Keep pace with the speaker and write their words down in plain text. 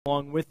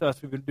along with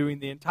us. We've been doing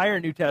the entire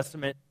New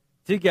Testament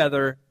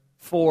together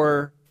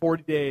for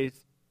 40 days.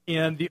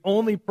 And the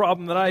only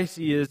problem that I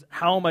see is,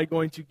 how am I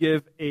going to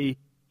give a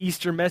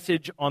Easter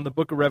message on the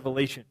book of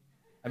Revelation?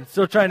 I'm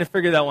still trying to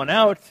figure that one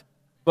out,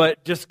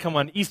 but just come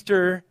on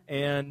Easter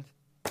and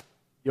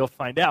you'll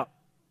find out.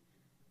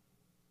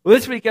 Well,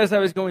 this week as I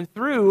was going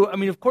through,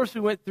 of course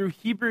we went through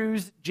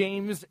Hebrews,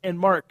 James, and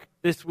Mark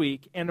this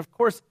week. And of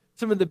course,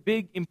 some of the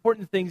big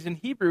important things in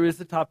Hebrews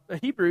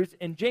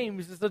and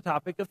James is the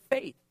topic of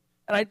faith.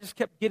 And I just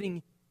kept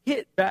getting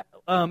hit back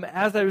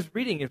as I was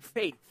reading it.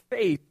 Faith.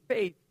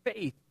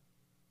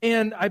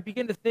 And I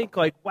began to think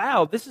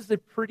wow, this is a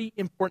pretty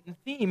important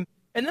theme.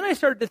 And then I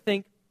started to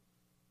think,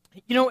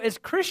 as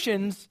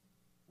Christians,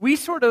 we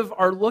sort of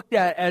are looked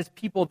at as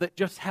people that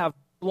just have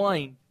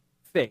blind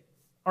faith,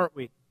 aren't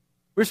we?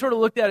 We're sort of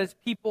looked at as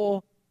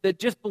people that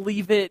just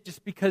believe it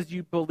just because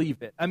you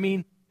believe it.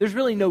 There's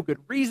really no good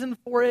reason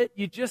for it.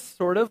 You just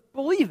sort of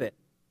believe it.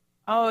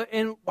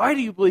 And why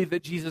do you believe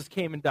that Jesus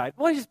came and died?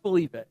 Well, I just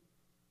believe it.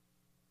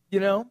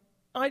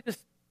 I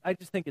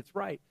just think it's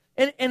right.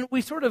 And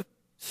we sort of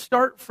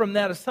start from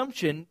that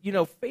assumption.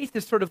 Faith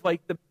is sort of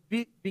like the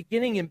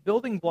beginning and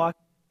building block.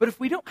 But if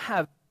we don't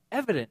have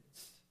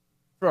evidence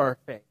for our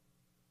faith,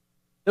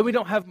 then we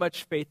don't have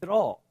much faith at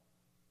all.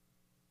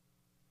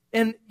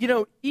 And,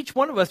 each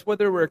one of us,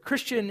 whether we're a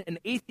Christian, an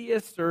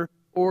atheist, or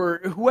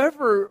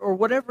whoever, or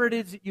whatever it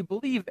is that you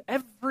believe,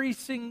 every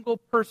single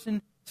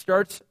person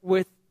starts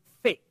with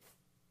faith.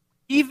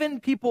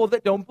 Even people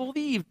that don't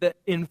believe that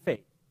in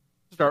faith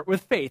start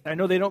with faith. I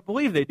know they don't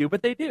believe they do,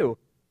 but they do.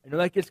 I know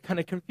that gets kind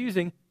of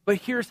confusing, but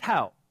here's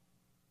how.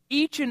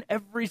 Each and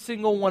every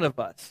single one of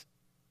us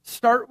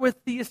start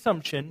with the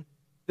assumption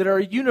that our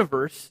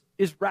universe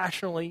is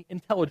rationally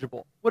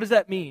intelligible. What does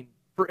that mean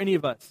for any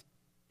of us?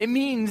 It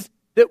means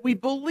that we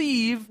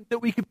believe that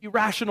we could be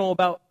rational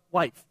about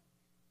life.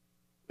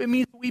 It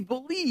means we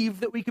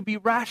believe that we could be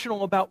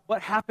rational about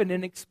what happened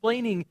and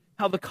explaining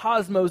how the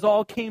cosmos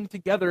all came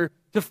together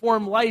to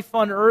form life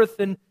on earth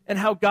and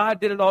how God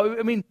did it all.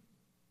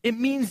 It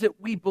means that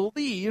we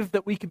believe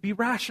that we could be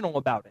rational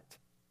about it.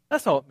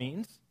 That's all it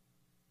means.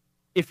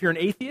 If you're an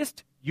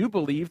atheist, you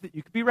believe that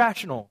you could be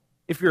rational.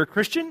 If you're a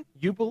Christian,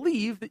 you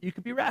believe that you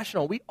could be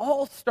rational. We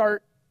all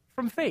start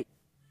from faith.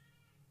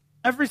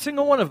 Every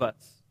single one of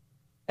us.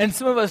 And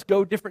some of us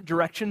go different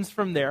directions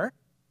from there.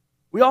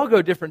 We all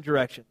go different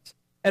directions.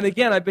 And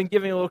again, I've been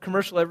giving a little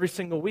commercial every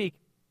single week.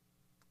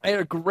 I had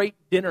a great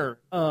dinner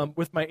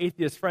with my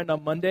atheist friend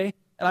on Monday,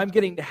 and I'm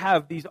getting to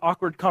have these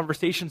awkward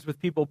conversations with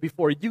people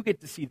before you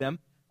get to see them.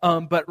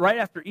 But right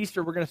after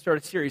Easter, we're going to start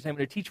a series. I'm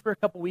going to teach for a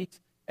couple weeks,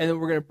 and then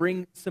we're going to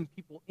bring some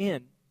people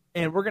in,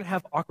 and we're going to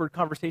have awkward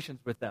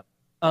conversations with them.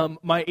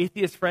 My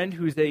atheist friend,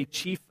 who's a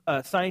chief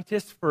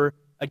scientist for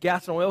a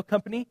gas and oil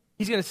company,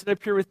 he's going to sit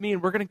up here with me,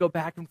 and we're going to go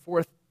back and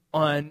forth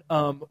on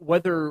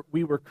whether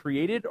we were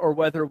created or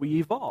whether we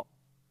evolved,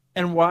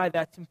 and why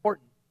that's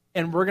important.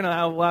 And we're going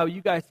to allow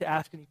you guys to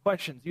ask any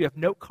questions. You have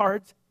note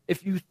cards.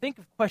 If you think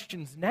of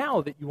questions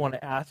now that you want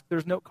to ask,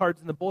 there's note cards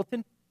in the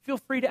bulletin. Feel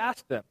free to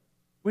ask them.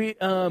 We're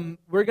going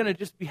to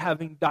just be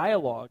having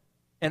dialogue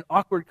and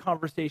awkward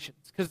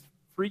conversations. Because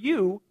for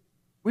you,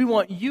 we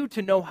want you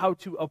to know how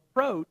to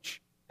approach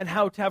and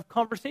how to have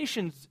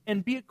conversations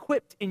and be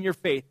equipped in your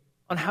faith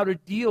on how to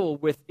deal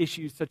with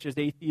issues such as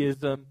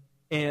atheism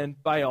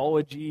and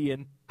biology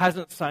and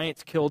hasn't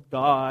science killed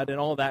God and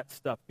all that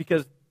stuff.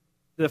 Because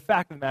the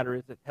fact of the matter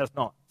is it has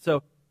not.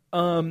 So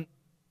in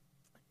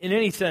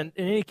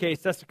any case,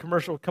 that's a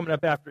commercial coming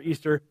up after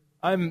Easter.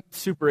 I'm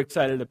super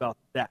excited about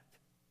that.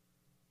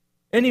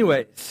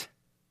 Anyways,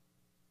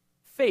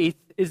 faith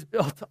is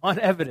built on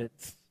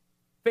evidence.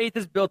 Faith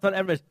is built on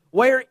evidence.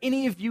 Why are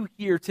any of you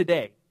here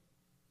today?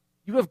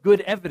 You have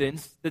good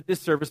evidence that this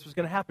service was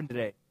going to happen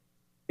today.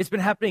 It's been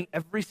happening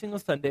every single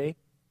Sunday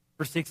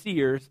for 60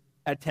 years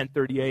at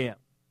 10:30 a.m.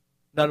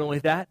 Not only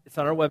that, it's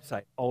on our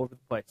website all over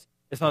the place.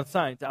 It's on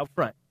signs out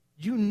front.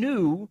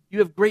 You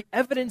have great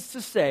evidence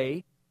to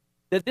say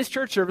that this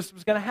church service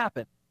was going to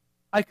happen.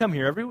 I come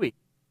here every week.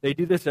 They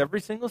do this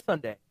every single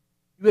Sunday.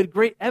 You had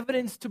great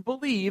evidence to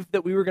believe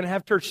that we were going to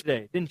have church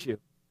today, didn't you?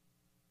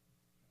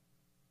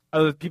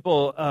 Other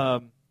people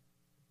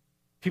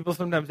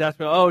sometimes ask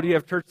me, do you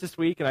have church this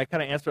week? And I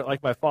kind of answer it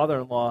like my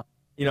father-in-law.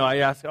 I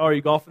ask, are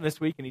you golfing this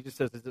week? And he just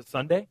says, is it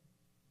Sunday?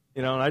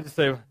 And I just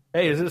say,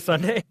 hey, is it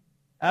Sunday?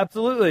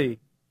 Absolutely.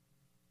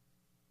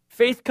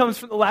 Faith comes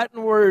from the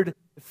Latin word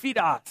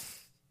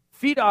fides.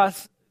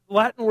 Fides,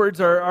 Latin words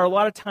are a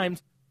lot of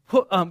times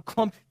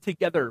clumped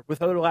together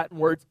with other Latin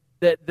words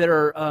that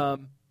are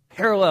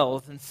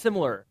parallels and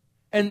similar.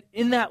 And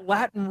in that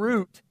Latin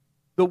root,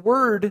 the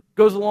word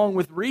goes along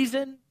with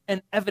reason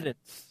and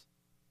evidence.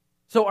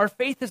 So our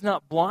faith is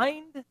not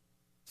blind.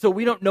 So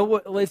we don't know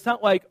it's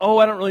not like,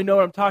 I don't really know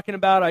what I'm talking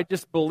about. I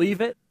just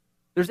believe it.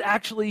 There's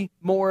actually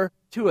more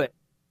to it.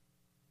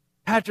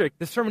 Patrick,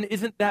 the sermon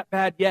isn't that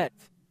bad yet.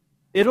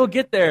 It'll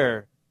get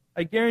there.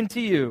 I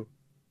guarantee you.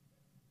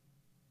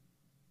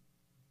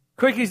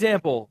 Quick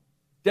example.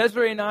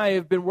 Desiree and I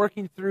have been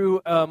working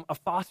through a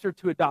foster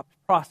to adopt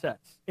process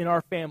in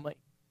our family.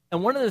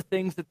 And one of the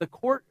things that the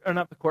court, or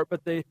not the court,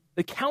 but the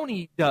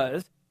county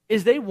does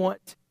is they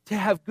want to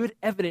have good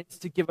evidence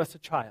to give us a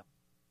child.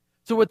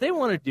 So what they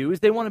want to do is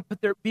they want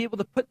to be able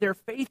to put their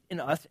faith in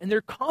us and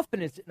their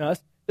confidence in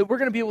us that we're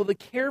going to be able to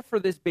care for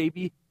this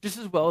baby just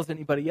as well as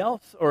anybody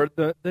else or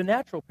the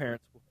natural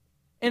parents will.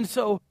 And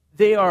so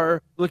they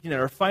are looking at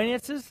our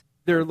finances.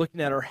 They're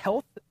looking at our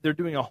health. They're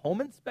doing a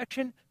home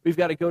inspection. We've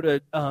got to go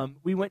to,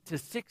 we went to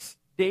 6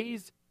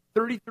 days,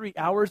 33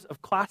 hours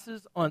of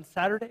classes on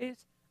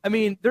Saturdays. I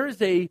mean, there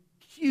is a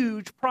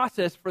huge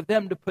process for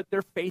them to put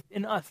their faith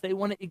in us. They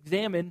want to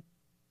examine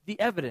the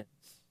evidence.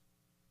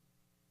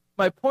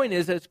 My point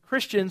is, as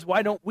Christians,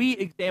 why don't we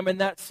examine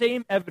that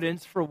same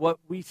evidence for what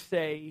we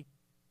say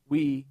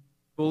we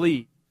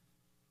believe?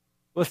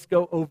 Let's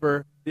go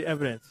over the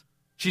evidence.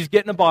 She's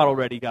getting a bottle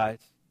ready, guys.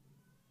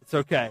 It's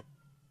okay.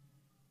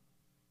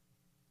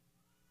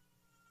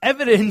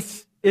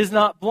 Evidence is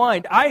not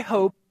blind. I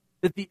hope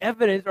that the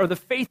evidence or the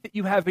faith that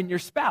you have in your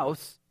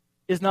spouse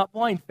is not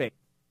blind faith.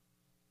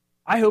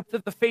 I hope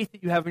that the faith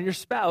that you have in your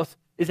spouse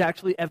is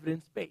actually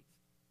evidence-based,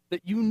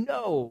 that you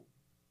know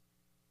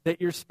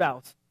that your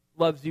spouse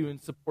loves you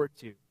and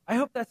supports you. I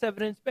hope that's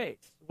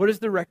evidence-based. What does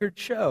the record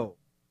show?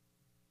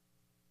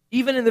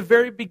 Even in the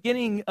very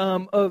beginning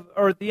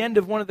or at the end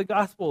of one of the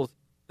Gospels,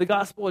 the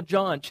Gospel of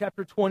John,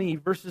 chapter 20,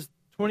 verses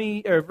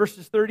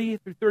 30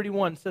 through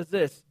 31 says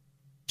this: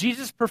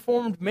 Jesus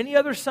performed many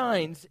other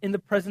signs in the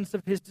presence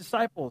of his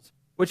disciples,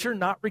 which are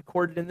not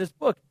recorded in this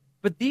book.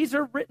 But these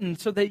are written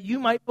so that you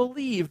might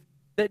believe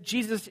that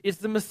Jesus is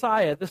the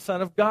Messiah, the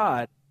Son of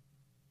God,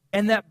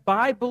 and that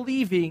by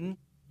believing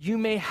you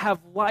may have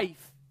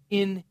life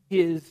in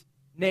his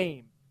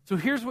name. So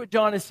here's what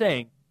John is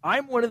saying.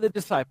 I'm one of the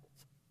disciples.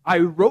 I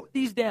wrote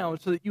these down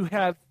so that you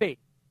have faith.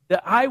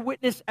 The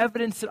eyewitness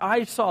evidence that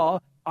I saw,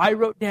 I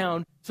wrote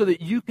down so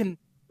that you can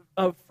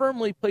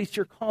firmly place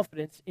your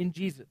confidence in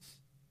Jesus.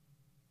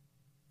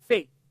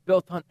 Faith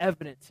built on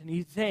evidence. And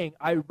he's saying,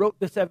 I wrote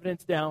this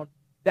evidence down.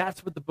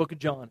 That's what the book of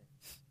John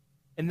is.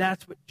 And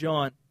that's what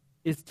John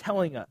is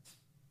telling us.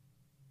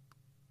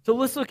 So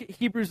let's look at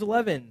Hebrews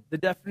 11, the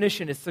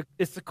definition.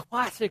 It's a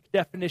classic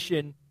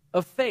definition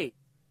of faith.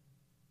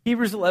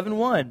 Hebrews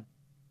 11:1.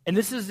 And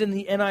this is in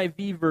the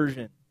NIV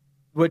version,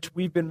 which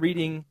we've been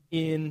reading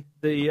in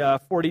the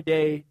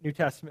 40-day New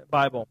Testament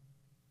Bible.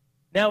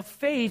 Now,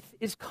 faith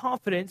is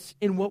confidence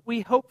in what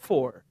we hope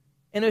for,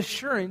 and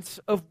assurance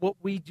of what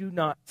we do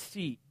not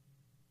see.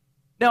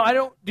 Now, I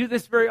don't do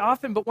this very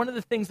often, but one of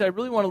the things I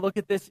really want to look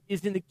at this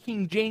is in the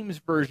King James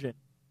Version,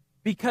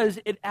 because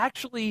it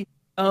actually,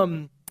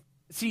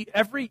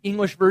 every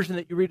English version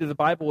that you read of the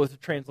Bible is a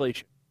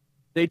translation.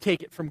 They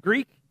take it from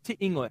Greek to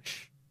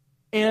English.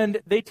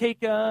 And they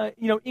take,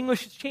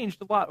 English has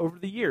changed a lot over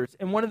the years.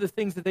 And one of the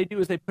things that they do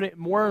is they put it in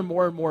more and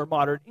more and more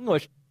modern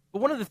English.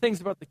 But one of the things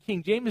about the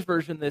King James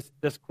Version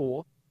that's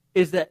cool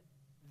is that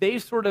they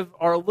sort of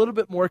are a little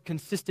bit more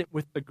consistent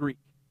with the Greek.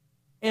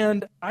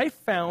 And I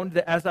found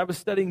that as I was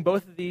studying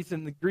both of these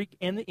in the Greek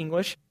and the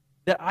English,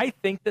 that I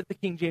think that the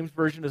King James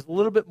Version is a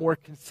little bit more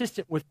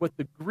consistent with what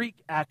the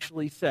Greek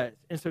actually says.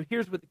 And so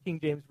here's what the King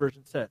James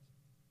Version says.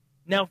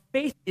 Now,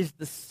 faith is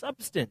the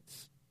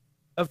substance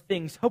of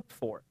things hoped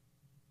for,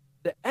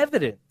 the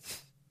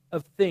evidence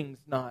of things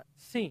not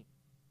seen.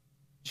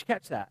 Did you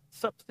catch that?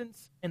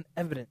 Substance and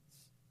evidence.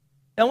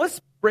 Now,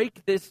 let's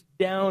break this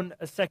down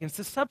a second.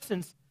 So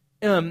substance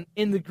in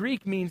the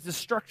Greek means the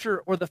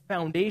structure or the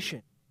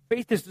foundation.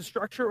 Faith is the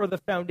structure or the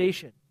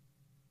foundation.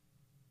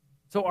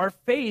 So our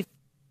faith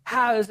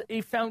has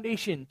a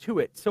foundation to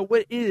it. So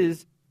what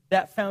is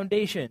that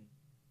foundation?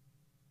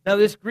 Now,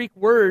 this Greek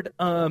word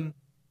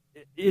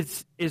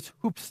is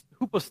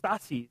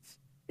hypostasis,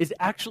 is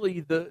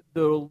actually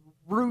the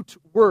root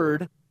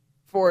word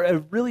for a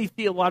really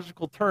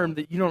theological term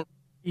that you don't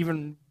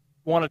even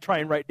want to try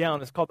and write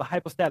down. It's called the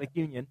hypostatic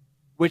union,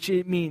 which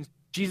it means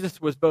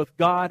Jesus was both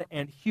God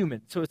and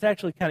human. So it's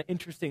actually kind of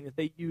interesting that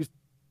they used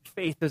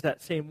faith as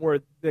that same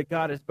word, that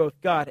God is both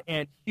God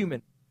and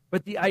human.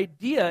 But the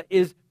idea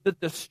is that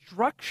the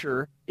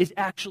structure is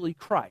actually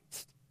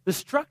Christ. The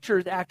structure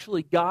is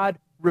actually God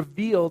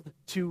revealed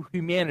to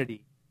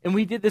humanity. And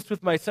we did this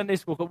with my Sunday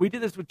school, but we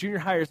did this with junior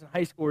hires and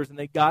high schoolers, and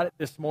they got it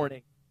this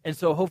morning. And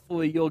so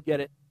hopefully you'll get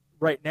it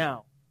right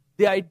now.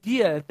 The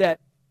idea that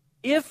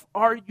if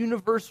our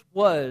universe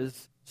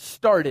was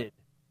started,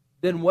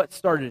 then what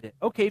started it?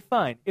 Okay,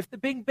 fine. If the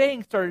Big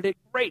Bang started it,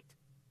 great.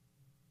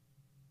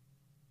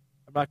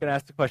 I'm not going to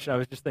ask the question. I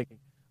was just thinking.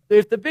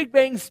 If the Big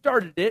Bang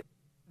started it,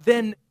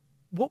 then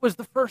what was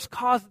the first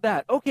cause of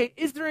that? Okay,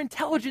 is there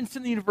intelligence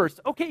in the universe?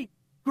 Okay,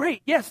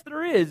 great. Yes,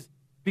 there is.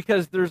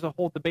 Because there's a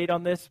whole debate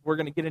on this. We're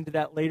going to get into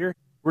that later.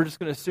 We're just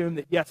going to assume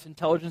that, yes,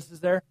 intelligence is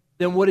there.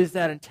 Then what is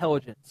that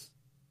intelligence?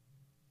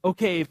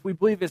 Okay, if we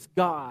believe it's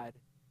God,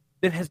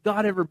 then has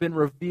God ever been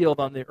revealed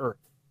on the earth?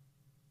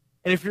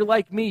 And if you're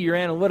like me, you're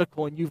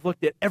analytical, and you've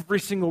looked at every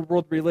single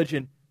world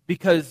religion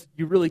because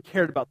you really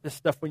cared about this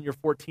stuff when you're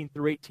 14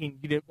 through 18.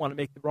 You didn't want to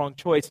make the wrong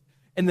choice.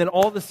 And then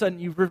all of a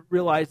sudden you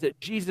realize that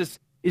Jesus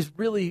is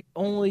really the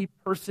only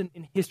person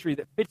in history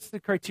that fits the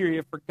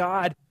criteria for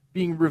God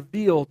being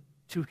revealed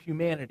to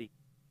humanity.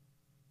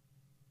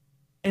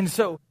 And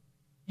so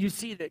you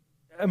see that,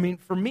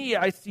 for me,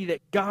 I see that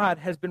God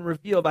has been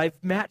revealed. I've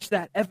matched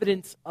that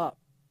evidence up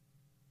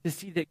to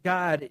see that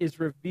God is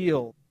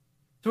revealed.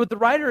 So what the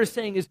writer is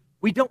saying is,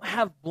 we don't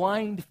have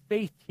blind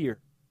faith here.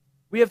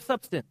 We have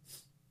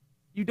substance.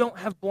 You don't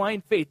have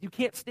blind faith. You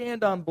can't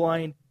stand on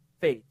blind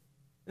faith.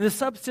 And the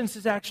substance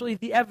is actually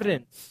the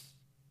evidence.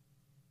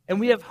 And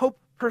we have hope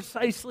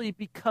precisely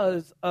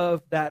because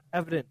of that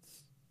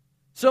evidence.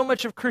 So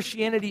much of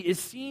Christianity is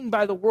seen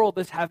by the world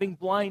as having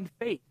blind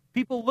faith.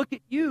 People look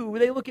at you,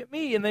 they look at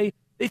me, and they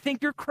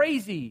think you're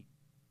crazy.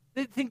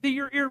 They think that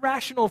you're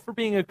irrational for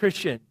being a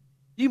Christian.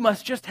 You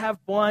must just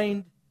have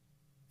blind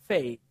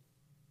faith.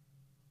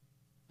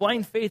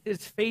 Blind faith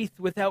is faith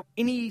without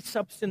any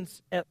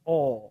substance at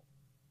all.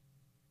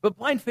 But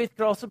blind faith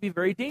could also be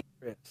very dangerous.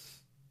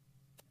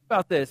 Think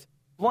about this.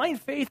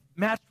 Blind faith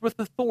matched with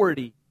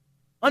authority,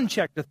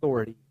 unchecked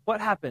authority. What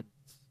happens?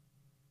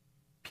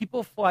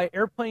 People fly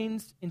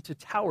airplanes into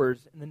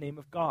towers in the name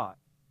of God.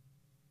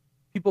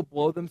 People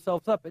blow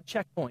themselves up at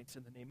checkpoints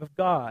in the name of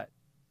God.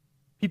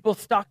 People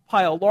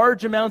stockpile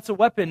large amounts of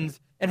weapons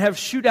and have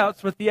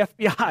shootouts with the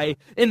FBI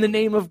in the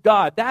name of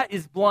God. That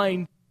is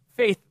blind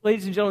faith.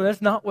 Ladies and gentlemen,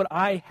 that's not what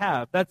I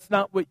have. That's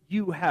not what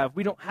you have.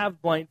 We don't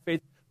have blind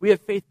faith. We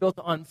have faith built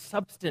on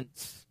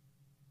substance,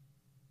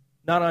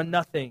 not on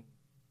nothing.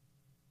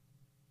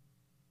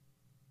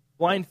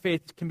 Blind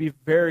faith can be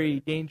very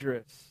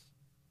dangerous.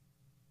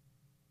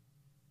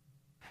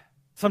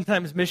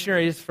 Sometimes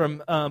missionaries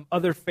from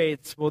other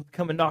faiths will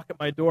come and knock at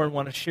my door and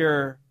want to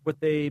share what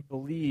they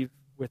believe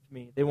with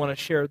me. They want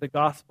to share the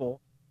gospel.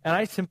 And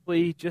I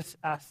simply just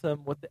ask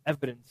them what the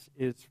evidence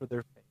is for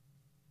their faith.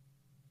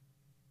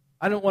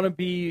 I don't want to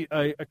be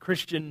a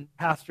Christian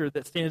pastor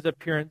that stands up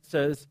here and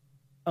says,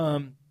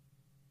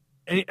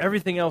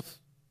 everything else,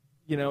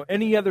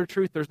 any other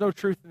truth, there's no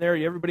truth in there,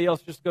 everybody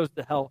else just goes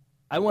to hell.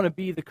 I want to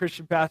be the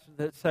Christian pastor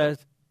that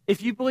says,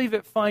 if you believe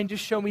it, fine,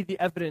 just show me the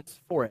evidence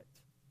for it.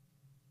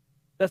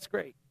 That's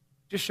great.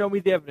 Just show me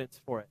the evidence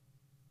for it.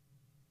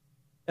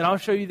 And I'll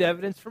show you the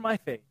evidence for my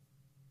faith.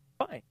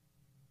 Fine.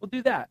 We'll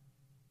do that.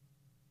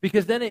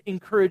 Because then it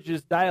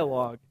encourages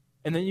dialogue.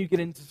 And then you get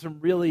into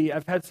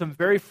I've had some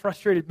very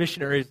frustrated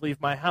missionaries leave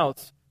my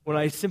house when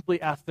I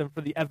simply ask them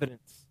for the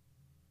evidence.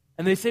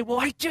 And they say, well,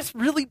 I just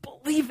really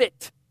believe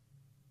it.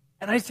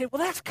 And I say,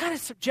 well, that's kind of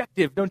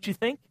subjective, don't you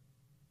think?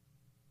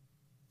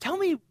 Tell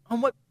me,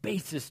 on what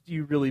basis do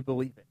you really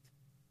believe it?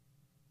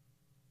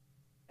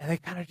 And they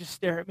kind of just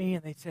stare at me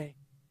and they say,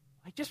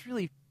 I just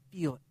really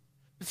feel it.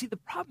 But see, the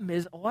problem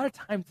is, a lot of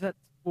times that's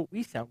what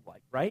we sound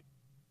like, right?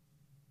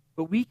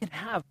 But we can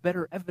have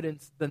better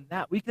evidence than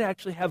that. We can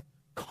actually have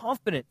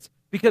confidence,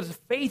 because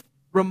faith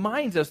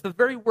reminds us, the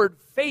very word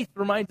faith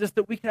reminds us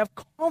that we can have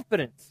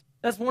confidence.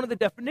 That's one of the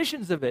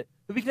definitions of it,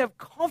 that we can have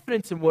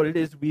confidence in what it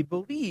is we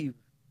believe.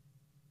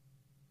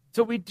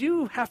 So we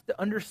do have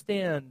to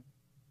understand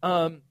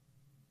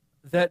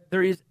that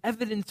there is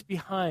evidence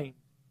behind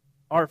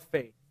our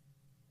faith.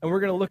 And we're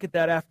going to look at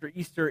that after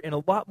Easter in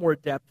a lot more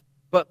depth,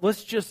 but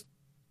let's just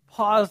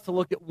pause to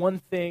look at one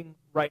thing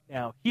right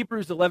now.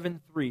 Hebrews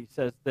 11:3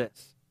 says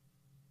this.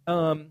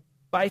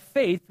 By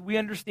faith, we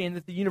understand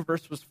that the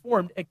universe was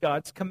formed at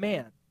God's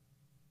command,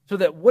 so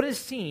that what is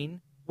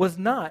seen was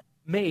not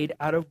made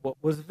out of what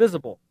was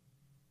visible.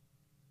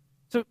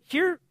 So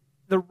here,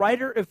 the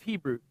writer of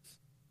Hebrews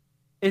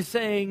is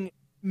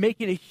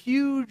making a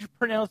huge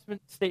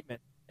pronouncement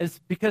statement. It's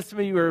because some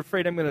of you are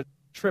afraid I'm going to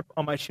trip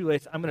on my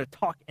shoelace. I'm going to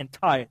talk and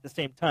tie at the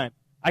same time.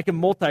 I can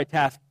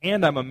multitask,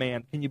 and I'm a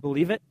man. Can you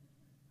believe it?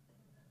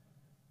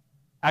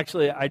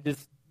 Actually, I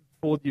just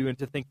fooled you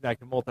into thinking I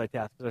can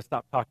multitask because I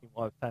stopped talking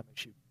while I was tying my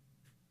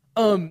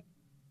shoe.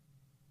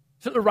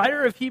 So the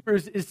writer of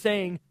Hebrews is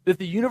saying that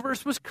the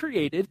universe was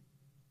created,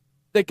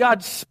 that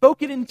God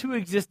spoke it into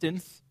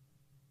existence,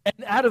 and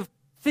out of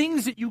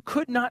things that you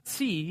could not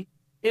see,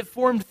 it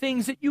formed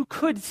things that you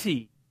could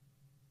see.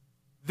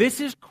 This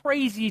is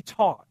crazy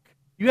talk.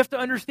 You have to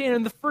understand,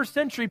 in the first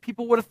century,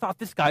 people would have thought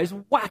this guy is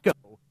wacko,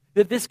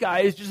 that this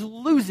guy is just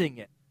losing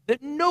it,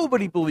 that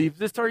nobody believes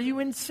this. Are you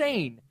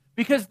insane?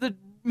 Because the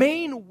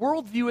main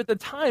worldview at the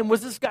time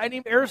was this guy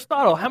named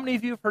Aristotle. How many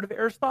of you have heard of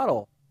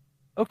Aristotle?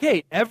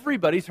 Okay,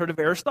 everybody's heard of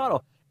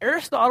Aristotle.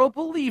 Aristotle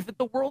believed that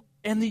the world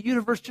and the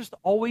universe just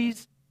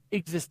always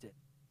existed.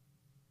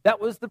 That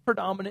was the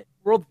predominant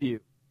worldview.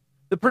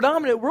 The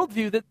predominant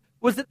worldview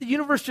was that the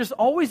universe just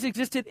always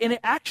existed, and it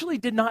actually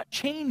did not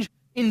change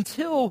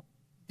until,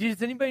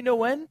 does anybody know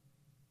when?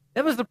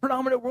 That was the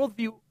predominant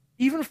worldview,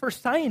 even for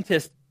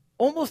scientists,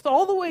 almost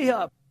all the way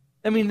up.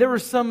 There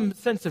was some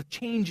sense of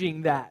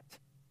changing that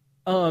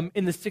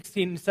in the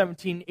 16,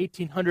 17,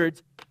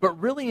 1800s, but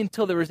really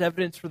until there was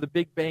evidence for the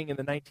Big Bang in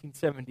the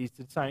 1970s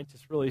did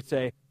scientists really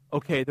say,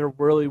 okay, there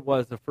really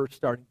was the first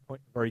starting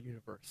point of our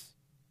universe.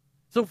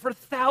 So for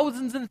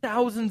thousands and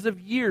thousands of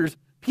years,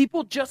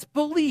 people just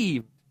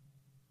believed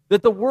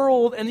that the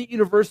world and the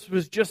universe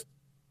was just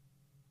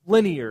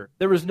linear.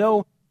 There was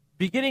no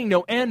beginning,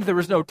 no end. There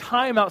was no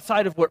time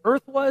outside of what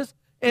Earth was.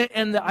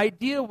 And the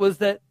idea was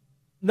that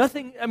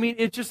Nothing,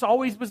 it just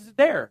always was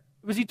there.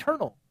 It was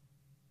eternal,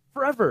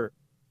 forever.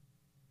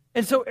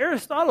 And so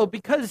Aristotle,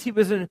 because he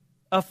was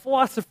a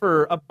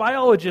philosopher, a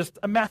biologist,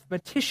 a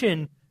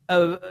mathematician,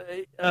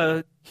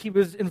 he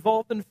was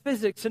involved in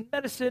physics and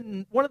medicine,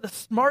 and one of the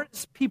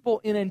smartest people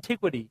in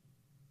antiquity.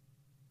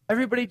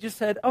 Everybody just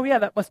said, oh yeah,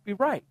 that must be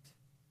right.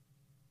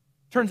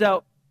 Turns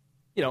out,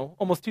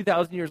 almost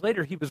 2,000 years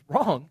later, he was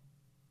wrong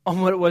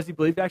on what it was he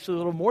believed. Actually, a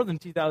little more than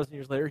 2,000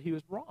 years later, he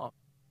was wrong.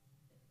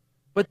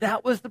 But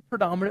that was the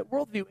predominant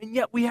worldview. And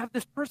yet we have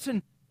this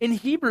person in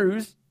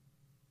Hebrews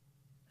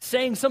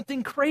saying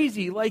something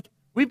crazy, like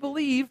we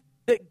believe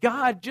that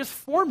God just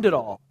formed it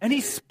all, and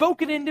he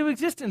spoke it into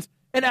existence.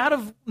 And out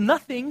of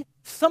nothing,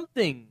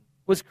 something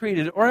was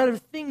created, or out of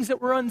things that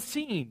were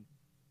unseen.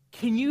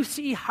 Can you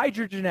see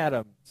hydrogen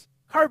atoms,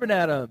 carbon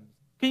atoms?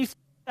 Can you see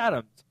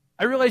atoms?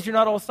 I realize you're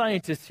not all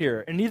scientists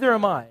here, and neither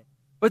am I.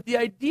 But the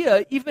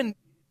idea, even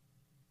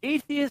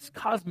atheist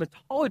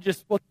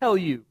cosmetologists will tell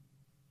you,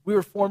 we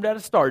were formed out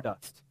of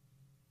stardust.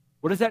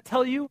 What does that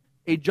tell you?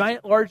 A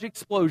giant, large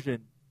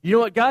explosion. You know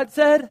what God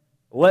said?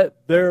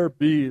 Let there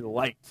be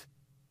light.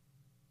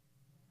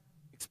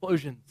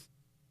 Explosions.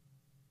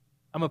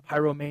 I'm a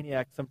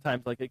pyromaniac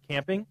sometimes, like at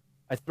camping.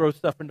 I throw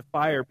stuff into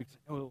fire because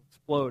I know it'll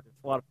explode.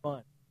 It's a lot of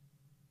fun.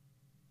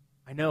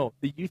 I know.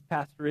 The youth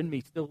pastor in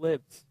me still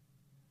lives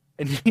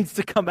and he needs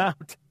to come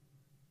out.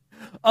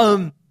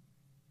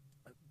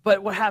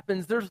 But what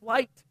happens? There's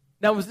light.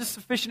 Now, was this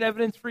sufficient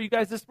evidence for you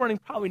guys this morning?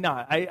 Probably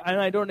not.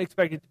 I don't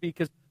expect it to be,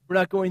 because we're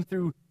not going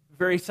through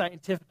very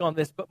scientific on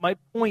this. But my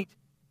point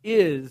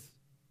is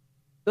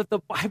that the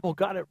Bible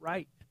got it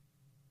right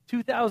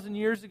 2,000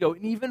 years ago.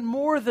 And even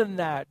more than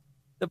that,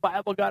 the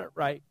Bible got it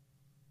right.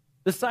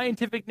 The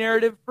scientific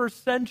narrative for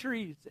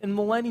centuries and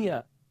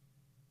millennia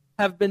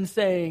have been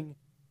saying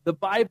the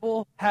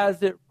Bible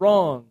has it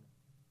wrong.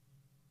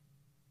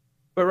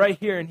 But right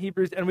here in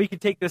Hebrews, and we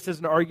could take this as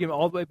an argument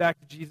all the way back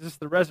to Jesus,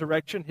 the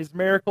resurrection, his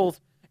miracles,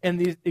 and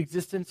the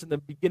existence and the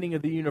beginning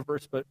of the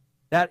universe, but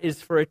that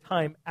is for a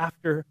time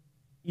after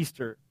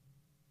Easter.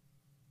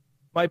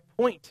 My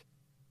point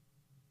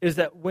is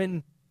that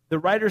when the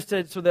writer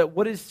said, so that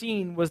what is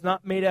seen was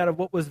not made out of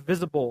what was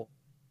visible,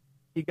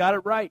 he got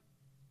it right.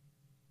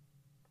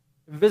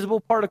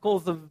 Invisible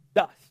particles of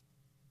dust.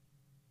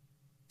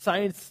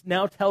 Science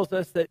now tells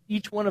us that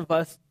each one of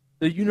us,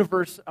 the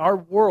universe, our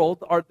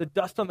world, the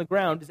dust on the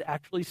ground is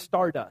actually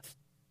stardust.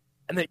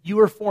 And that you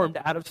were formed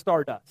out of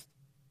stardust.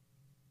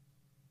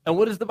 And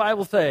what does the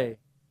Bible say?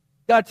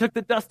 God took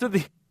the dust of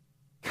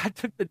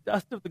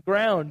the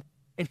ground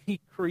and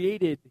he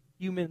created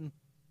human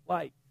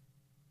life.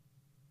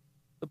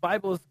 The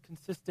Bible is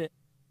consistent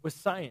with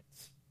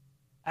science.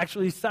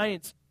 Actually,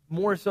 science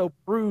more so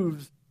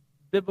proves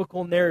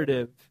biblical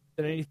narrative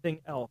than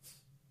anything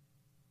else.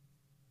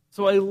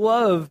 So I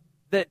love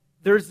that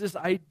there's this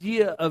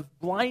idea of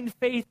blind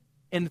faith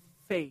and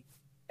faith.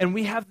 And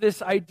we have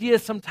this idea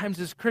sometimes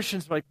as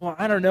Christians, like, well,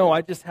 I don't know,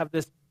 I just have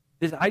this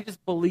I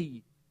just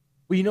believe.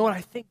 Well, you know what?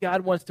 I think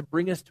God wants to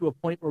bring us to a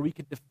point where we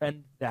can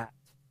defend that.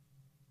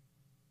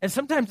 And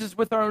sometimes it's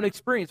with our own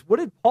experience. What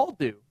did Paul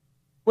do?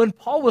 When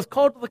Paul was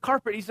called to the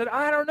carpet, he said,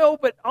 I don't know,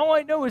 but all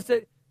I know is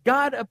that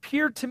God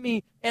appeared to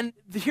me, and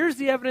here's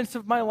the evidence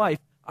of my life.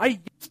 I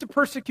used to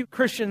persecute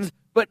Christians,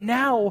 but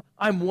now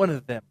I'm one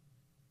of them.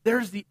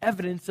 There's the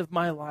evidence of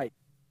my life.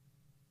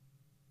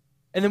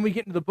 And then we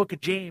get into the book of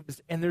James,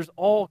 and there's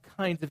all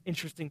kinds of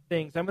interesting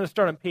things. I'm going to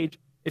start on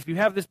if you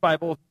have this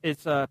Bible,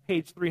 it's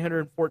page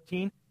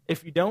 314.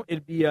 If you don't,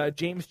 it'd be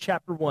James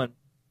chapter 1.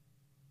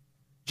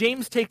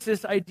 James takes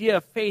this idea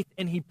of faith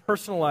and he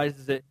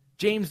personalizes it.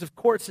 James, of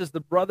course, is the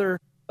brother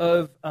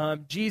of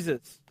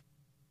Jesus.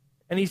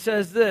 And he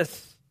says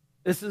this.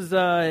 This is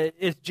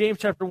it's James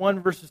chapter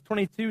 1, verses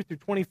 22 through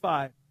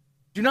 25.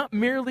 Do not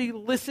merely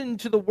listen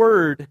to the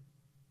word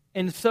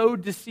and so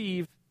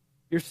deceive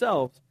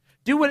yourselves.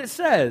 Do what it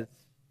says.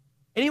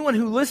 Anyone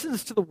who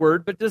listens to the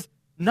word but does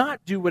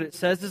not do what it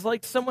says is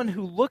like someone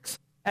who looks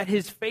at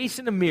his face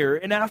in a mirror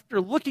and after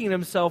looking at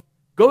himself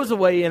goes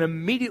away and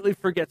immediately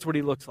forgets what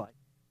he looks like.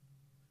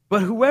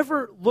 But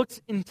whoever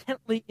looks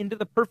intently into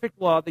the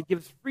perfect law that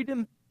gives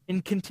freedom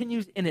and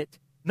continues in it,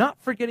 not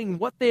forgetting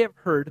what they have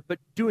heard, but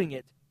doing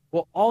it,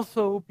 will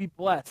also be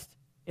blessed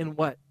in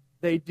what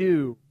they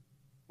do.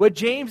 What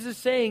James is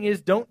saying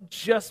is don't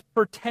just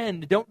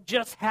pretend. Don't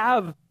just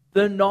have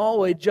the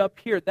knowledge up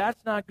here.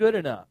 That's not good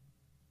enough.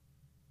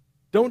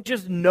 Don't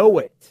just know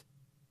it,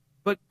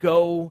 but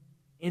go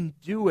and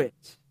do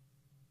it.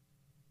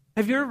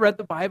 Have you ever read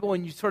the Bible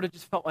and you sort of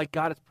just felt like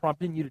God is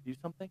prompting you to do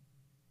something?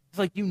 It's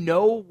like you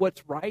know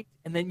what's right,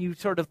 and then you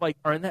sort of like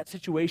are in that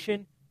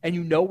situation, and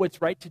you know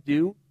what's right to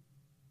do.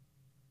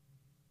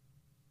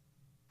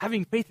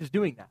 Having faith is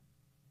doing that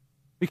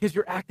because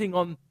you're acting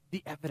on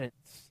the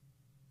evidence.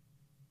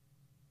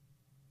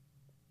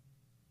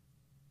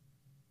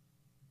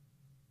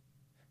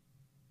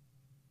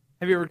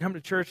 Have you ever come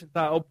to church and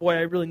thought, oh boy,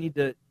 I really need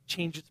to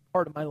change this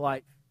part of my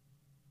life?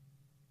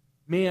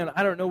 Man,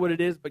 I don't know what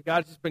it is, but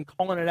God's just been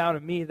calling it out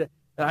of me that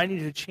I need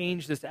to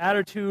change this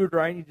attitude,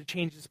 or I need to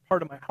change this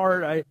part of my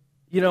heart.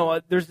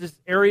 there's this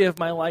area of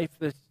my life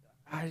that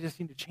I just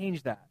need to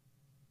change that.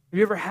 Have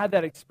you ever had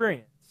that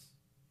experience?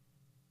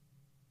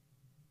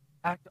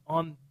 Act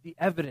on the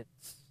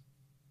evidence.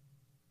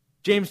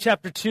 James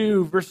chapter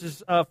 2,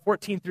 verses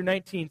 14 through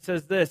 19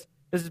 says this.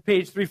 This is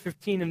page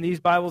 315 in these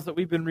Bibles that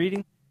we've been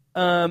reading.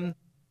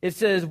 It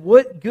says,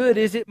 "What good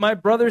is it, my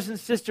brothers and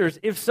sisters,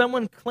 if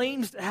someone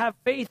claims to have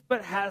faith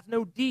but has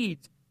no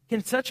deeds?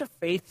 Can such a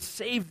faith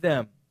save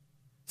them?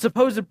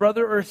 Suppose a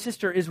brother or a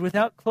sister is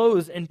without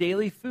clothes and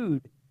daily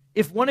food.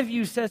 If one of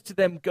you says to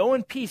them, 'Go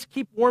in peace,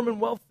 keep warm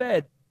and well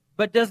fed,'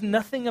 but does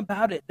nothing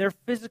about it, their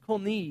physical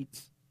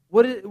needs,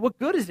 what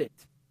good is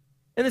it?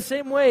 In the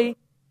same way,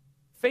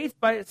 faith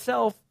by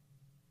itself,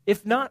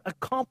 if not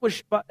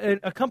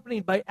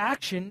accompanied by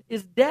action,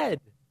 is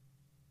dead.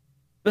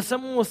 But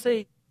someone will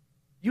say,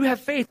 'You have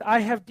faith, I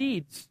have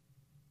deeds.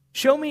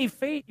 Show me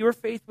your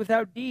faith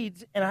without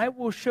deeds, and I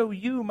will show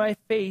you my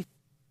faith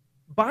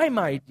by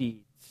my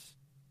deeds.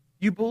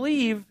 You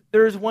believe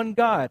there is one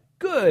God.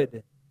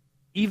 Good.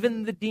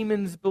 Even the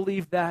demons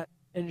believe that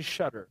and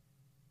shudder.'"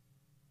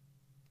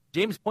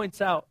 James' point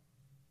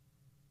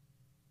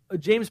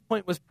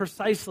was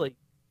precisely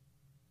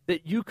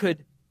that you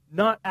could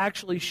not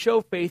actually show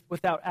faith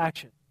without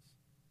actions.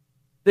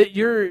 That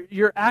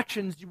your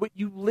actions, what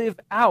you live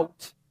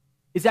out,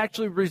 is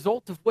actually a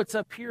result of what's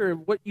up here,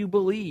 what you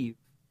believe.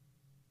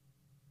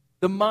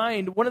 The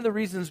mind, one of the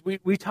reasons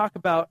we talk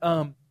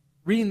about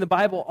reading the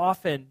Bible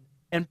often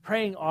and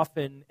praying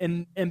often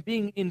and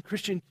being in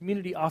Christian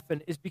community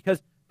often is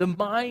because the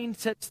mind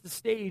sets the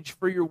stage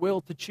for your will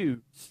to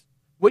choose.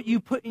 What you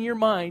put in your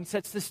mind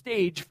sets the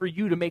stage for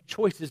you to make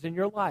choices in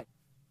your life.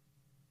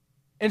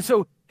 And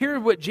so here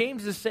what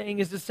James is saying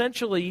is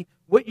essentially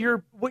what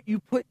you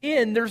put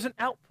in, there's an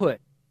output.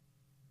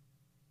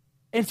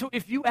 And so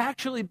if you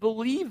actually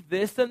believe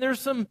this, then there's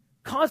some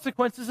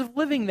consequences of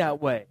living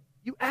that way.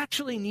 You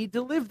actually need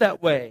to live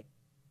that way.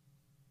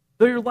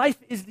 Though your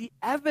life is the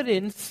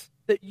evidence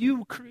that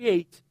you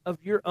create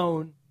of your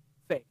own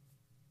faith.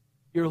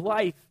 Your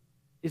life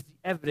is the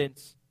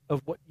evidence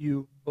of what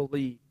you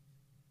believe.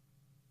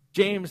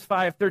 James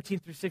 5:13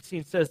 through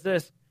 16 says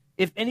this,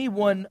 "If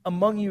anyone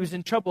among you is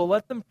in trouble,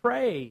 let them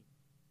pray.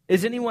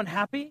 Is anyone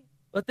happy?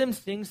 Let them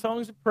sing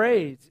songs of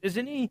praise. Is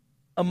any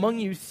among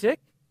you sick?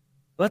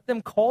 Let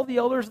them call the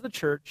elders of the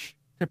church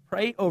to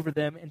pray over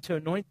them and to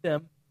anoint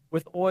them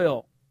with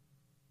oil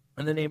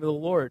in the name of the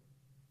Lord.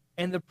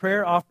 And the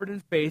prayer offered in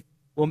faith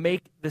will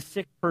make the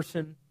sick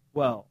person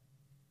well.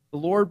 The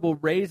Lord will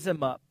raise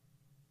them up.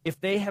 If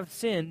they have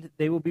sinned,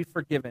 they will be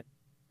forgiven.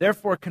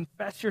 Therefore,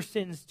 confess your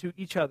sins to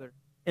each other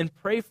and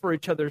pray for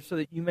each other so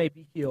that you may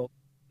be healed.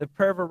 The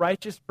prayer of a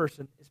righteous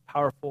person is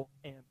powerful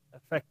and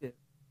effective."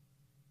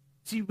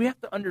 See, we have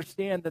to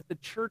understand that the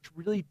church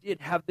really did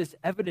have this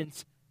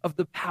evidence of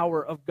the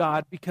power of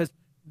God because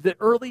the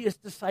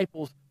earliest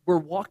disciples were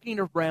walking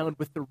around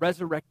with the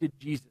resurrected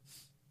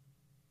Jesus.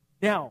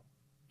 Now,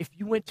 if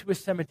you went to a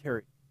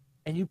cemetery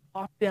and you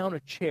plopped down a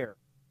chair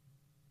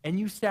and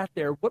you sat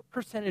there, what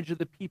percentage of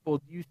the people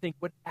do you think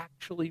would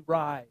actually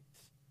rise?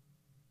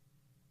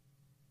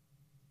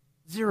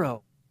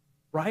 0,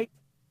 right?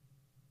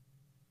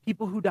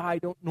 People who die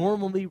don't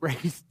normally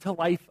raise to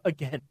life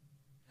again.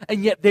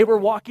 And yet they were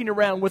walking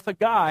around with a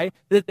guy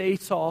that they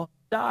saw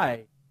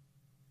die.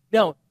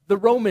 Now, the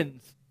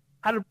Romans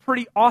had a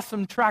pretty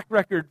awesome track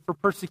record for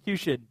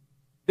persecution.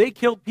 They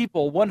killed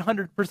people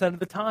 100% of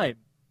the time.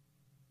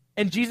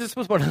 And Jesus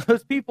was one of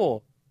those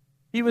people.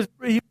 He was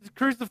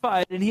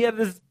crucified, and he had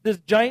this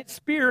giant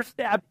spear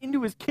stabbed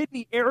into his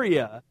kidney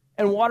area,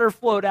 and water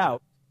flowed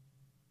out.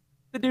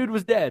 The dude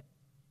was dead.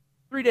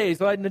 3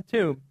 days lying in a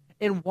tomb,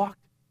 and walked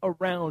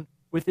around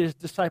with his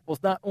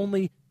disciples. Not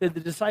only did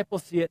the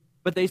disciples see it,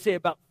 but they say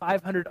about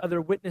 500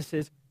 other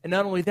witnesses. And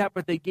not only that,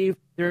 but they gave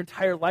their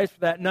entire lives for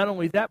that. Not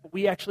only that, but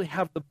we actually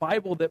have the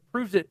Bible that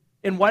proves it.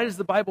 And why does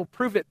the Bible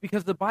prove it?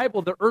 Because the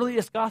Bible, the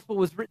earliest gospel,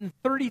 was written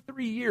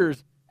 33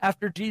 years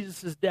after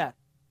Jesus' death.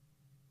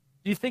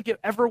 Do you think it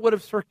ever would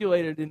have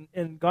circulated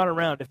and gone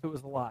around if it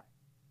was a lie?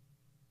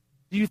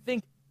 Do you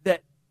think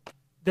that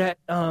the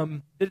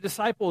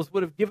disciples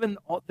would have given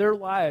their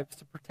lives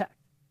to protect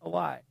a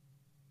lie?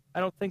 I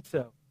don't think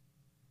so.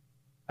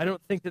 I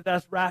don't think that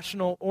that's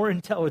rational or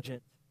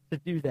intelligent to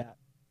do that.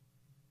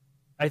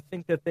 I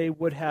think that they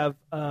would have,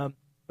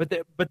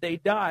 but they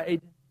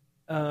died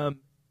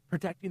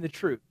protecting the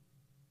truth.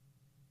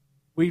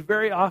 We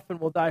very often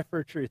will die for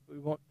a truth, but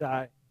we won't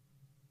die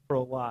for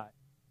a lie.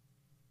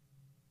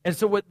 And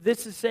so what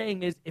this is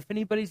saying is, if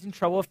anybody's in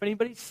trouble, if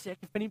anybody's sick,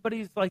 if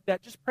anybody's like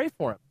that, just pray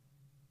for them.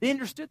 They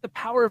understood the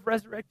power of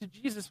resurrected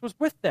Jesus was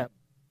with them.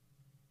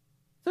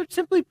 So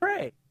simply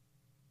pray.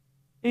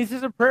 And he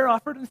says a prayer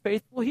offered in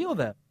faith will heal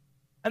them.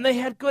 And they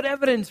had good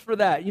evidence for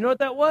that. You know what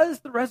that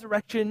was? The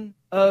resurrection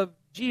of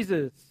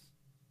Jesus.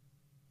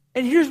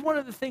 And here's one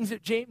of the things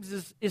that James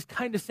is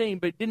kind of saying,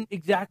 but didn't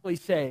exactly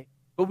say,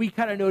 but we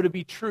kind of know to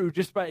be true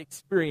just by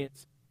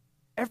experience.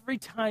 Every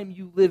time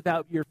you live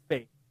out your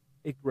faith,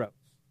 it grows.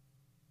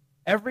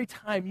 Every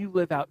time you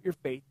live out your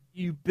faith,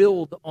 you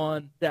build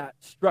on that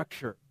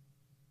structure.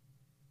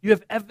 You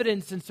have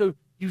evidence, and so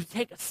you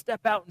take a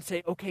step out and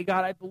say, okay,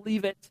 God, I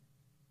believe it.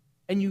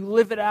 And you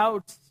live it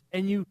out,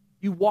 and you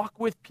walk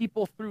with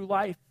people through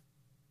life,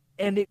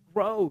 and it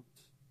grows.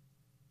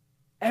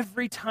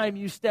 Every time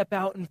you step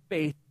out in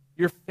faith,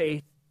 your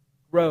faith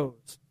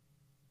grows.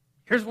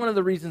 Here's one of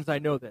the reasons I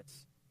know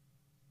this.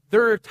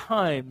 There are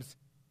times,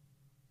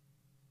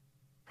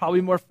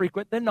 probably more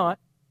frequent than not,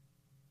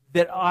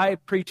 that I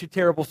preach a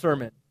terrible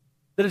sermon.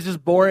 That is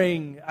just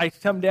boring. I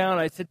come down,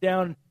 I sit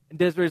down, and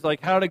Desiree's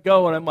like, how'd it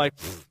go? And I'm like,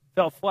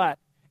 fell flat.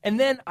 And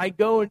then I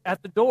go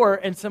at the door,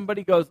 and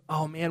somebody goes,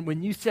 oh man,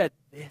 when you said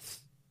this,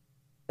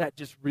 that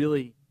just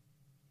really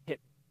hit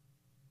me.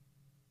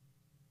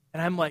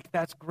 And I'm like,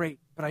 that's great,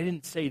 but I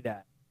didn't say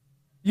that.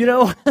 You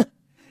know,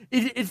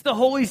 it's the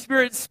Holy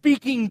Spirit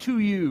speaking to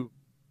you.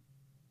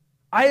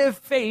 I have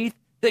faith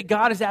that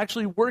God is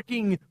actually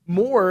working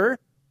more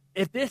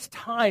at this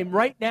time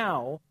right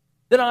now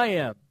than I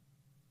am.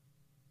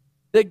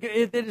 That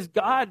it is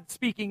God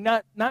speaking,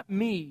 not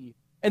me.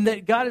 And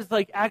that God is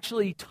like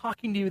actually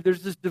talking to you.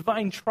 There's this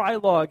divine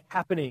trilogue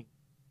happening.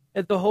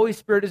 That the Holy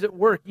Spirit is at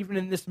work even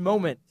in this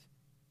moment.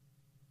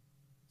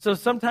 So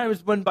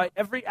sometimes when by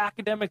every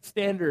academic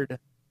standard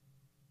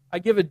I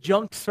give a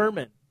junk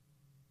sermon,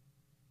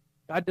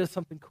 God does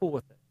something cool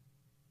with it.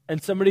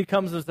 And somebody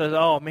comes and says,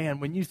 oh man,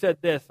 when you said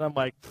this, I'm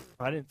like,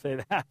 I didn't say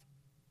that.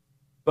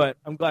 But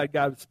I'm glad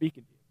God was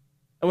speaking to you.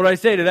 And when I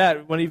say to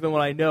that, even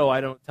when I know,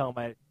 I don't tell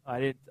him I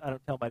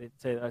didn't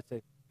say that. I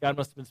say, God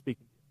must have been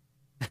speaking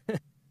to you.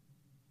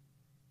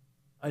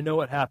 I know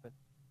what happened.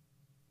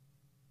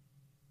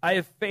 I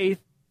have faith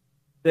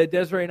that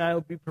Desiree and I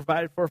will be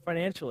provided for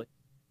financially.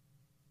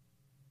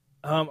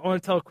 I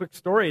want to tell a quick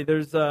story.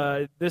 There's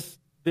this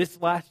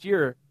last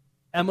year,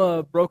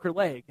 Emma broke her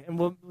leg, and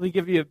let me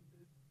give you a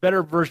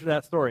better version of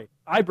that story.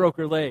 I broke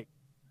her leg.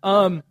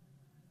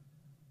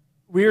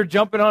 We were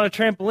jumping on a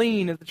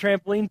trampoline at the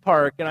trampoline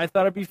park, and I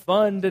thought it'd be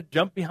fun to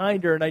jump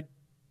behind her, and I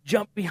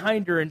jumped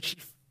behind her, and she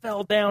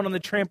fell down on the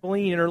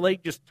trampoline, and her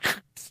leg just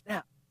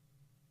snapped.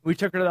 We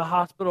took her to the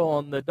hospital,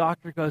 and the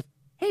doctor goes,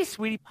 hey,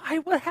 sweetie pie,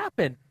 what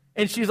happened?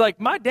 And she's like,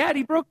 my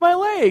daddy broke my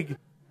leg.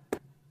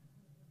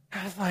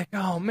 I was like,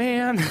 oh,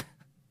 man,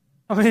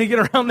 I'm going to get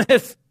around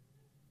this.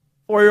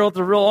 4-year-olds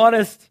are real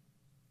honest.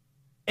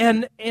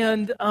 And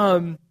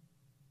the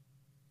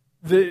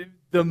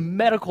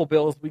medical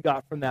bills we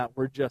got from that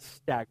were just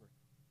staggering.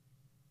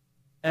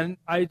 And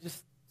I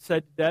just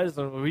said to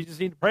Des, we just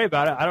need to pray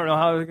about it. I don't know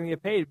how we're going to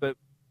get paid, but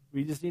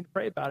we just need to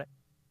pray about it.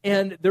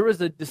 And there was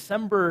a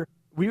December,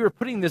 we were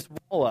putting this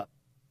wall up,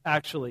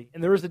 actually,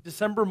 and there was a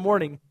December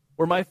morning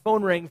where my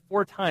phone rang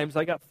 4 times.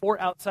 I got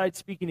 4 outside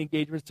speaking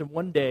engagements in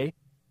one day,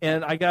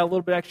 and I got a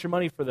little bit extra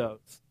money for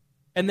those.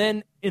 And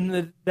then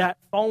in that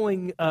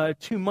following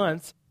 2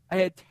 months, I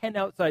had 10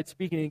 outside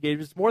speaking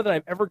engagements, more than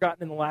I've ever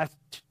gotten in the last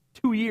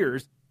 2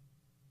 years.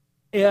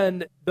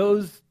 And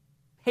those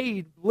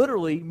paid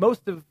literally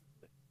most of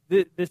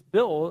this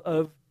bill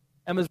of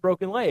Emma's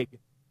broken leg.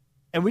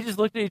 And we just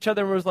looked at each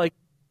other and was like,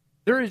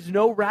 there is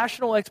no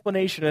rational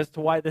explanation as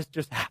to why this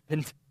just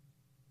happened.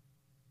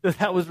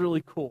 That was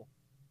really cool.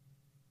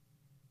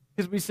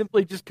 Because we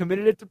simply just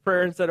committed it to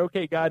prayer and said,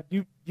 okay, God,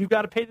 you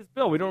got to pay this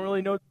bill. We don't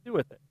really know what to do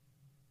with it.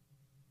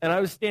 And I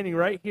was standing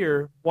right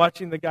here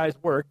watching the guys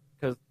work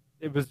because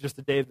it was just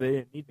a day that they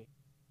didn't need me.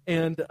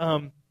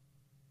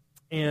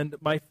 And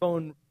my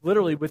phone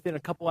literally within a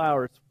couple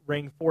hours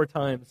rang 4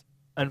 times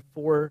on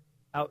 4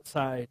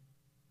 outside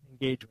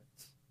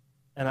engagements.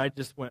 And I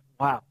just went,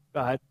 wow,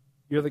 God,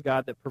 you're the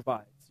God that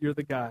provides. You're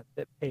the God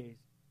that pays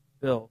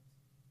bills.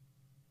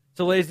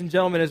 So ladies and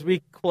gentlemen, as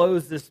we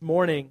close this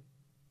morning,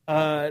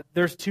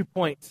 there's 2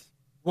 points.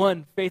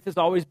 1, faith is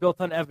always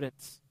built on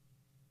evidence.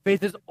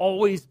 Faith is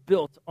always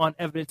built on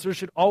evidence. There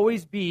should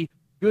always be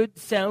good,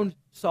 sound,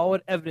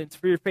 solid evidence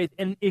for your faith.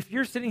 And if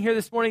you're sitting here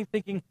this morning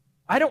thinking,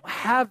 I don't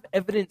have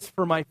evidence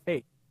for my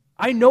faith.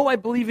 I know I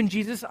believe in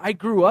Jesus. I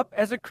grew up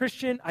as a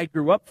Christian. I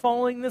grew up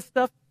following this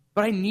stuff,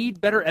 but I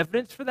need better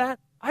evidence for that.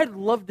 I'd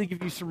love to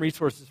give you some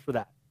resources for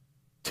that.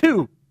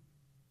 2,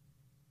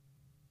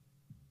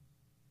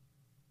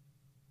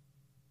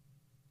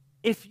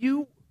 if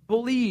you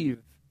believe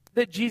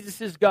that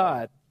Jesus is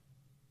God,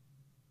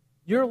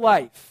 your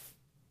life,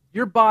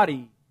 your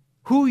body,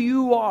 who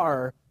you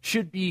are,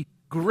 should be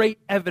great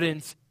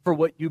evidence for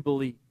what you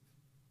believe.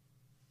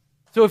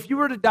 So if you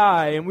were to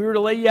die and we were to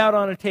lay you out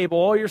on a table,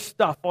 all your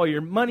stuff, all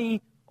your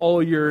money,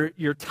 all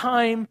your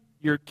time,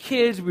 your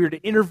kids, we were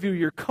to interview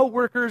your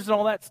coworkers and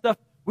all that stuff,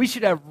 we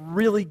should have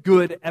really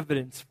good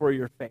evidence for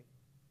your faith.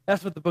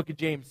 That's what the book of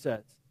James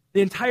says.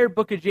 The entire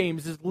book of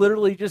James is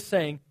literally just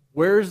saying,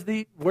 where's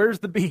the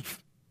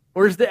beef?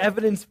 Where's the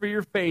evidence for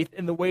your faith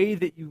in the way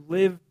that you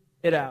live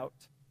it out?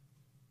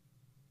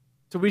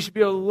 So we should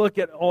be able to look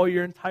at all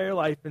your entire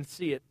life and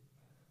see it.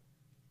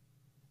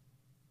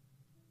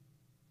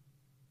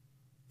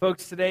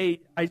 Folks,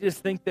 today, I just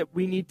think that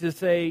we need to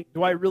say,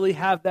 do I really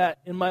have that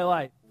in my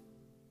life?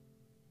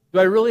 Do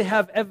I really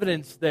have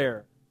evidence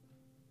there?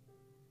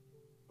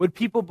 Would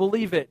people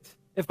believe it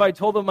if I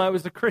told them I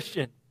was a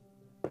Christian?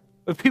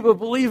 Would people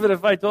believe it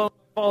if I told them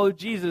I followed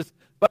Jesus?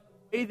 But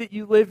way that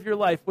you live your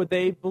life, would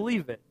they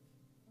believe it?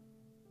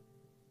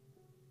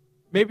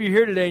 Maybe you're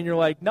here today and you're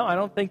like, no, I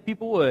don't think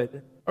people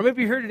would. Or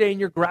maybe you're here today and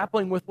you're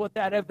grappling with what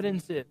that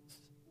evidence is.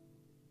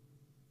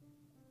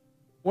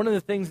 One of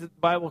the things that the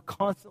Bible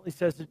constantly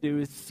says to do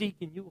is seek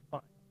and you will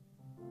find.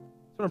 So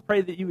I want to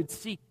pray that you would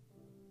seek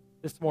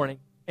this morning.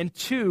 And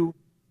two,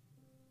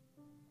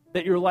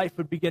 that your life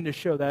would begin to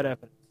show that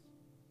evidence.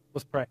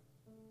 Let's pray.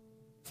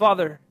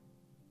 Father,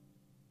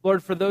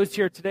 Lord, for those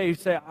here today who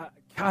say,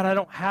 God, I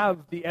don't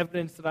have the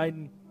evidence that I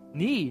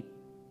need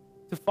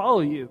to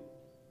follow you.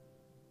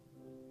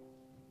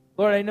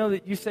 Lord, I know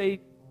that you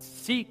say,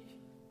 seek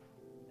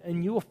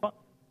and you will find.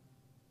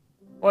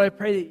 Lord, I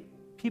pray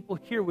that people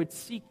here would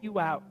seek you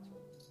out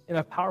in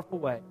a powerful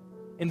way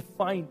and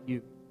find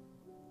you.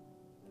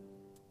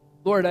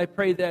 Lord, I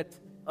pray that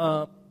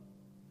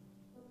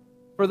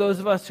for those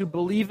of us who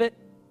believe it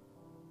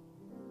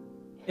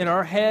in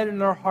our head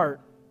and our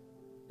heart,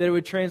 that it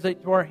would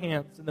translate to our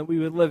hands and that we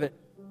would live it.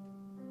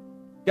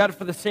 God,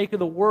 for the sake of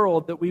the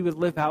world, that we would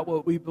live out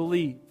what we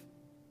believe.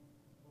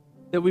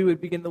 That we would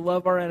begin to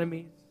love our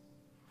enemies,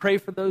 pray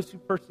for those who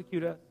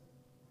persecute us.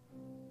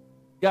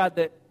 God,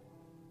 that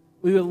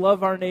we would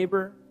love our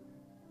neighbor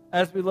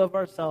as we love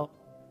ourselves.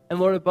 And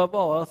Lord, above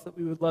all else, that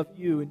we would love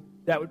you, and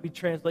that would be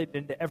translated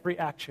into every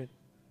action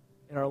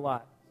in our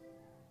lives.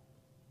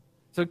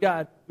 So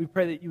God, we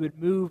pray that you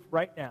would move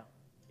right now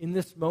in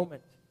this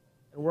moment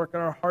and work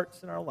on our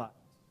hearts and our lives.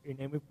 In your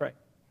name we pray.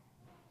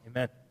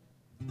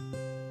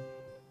 Amen.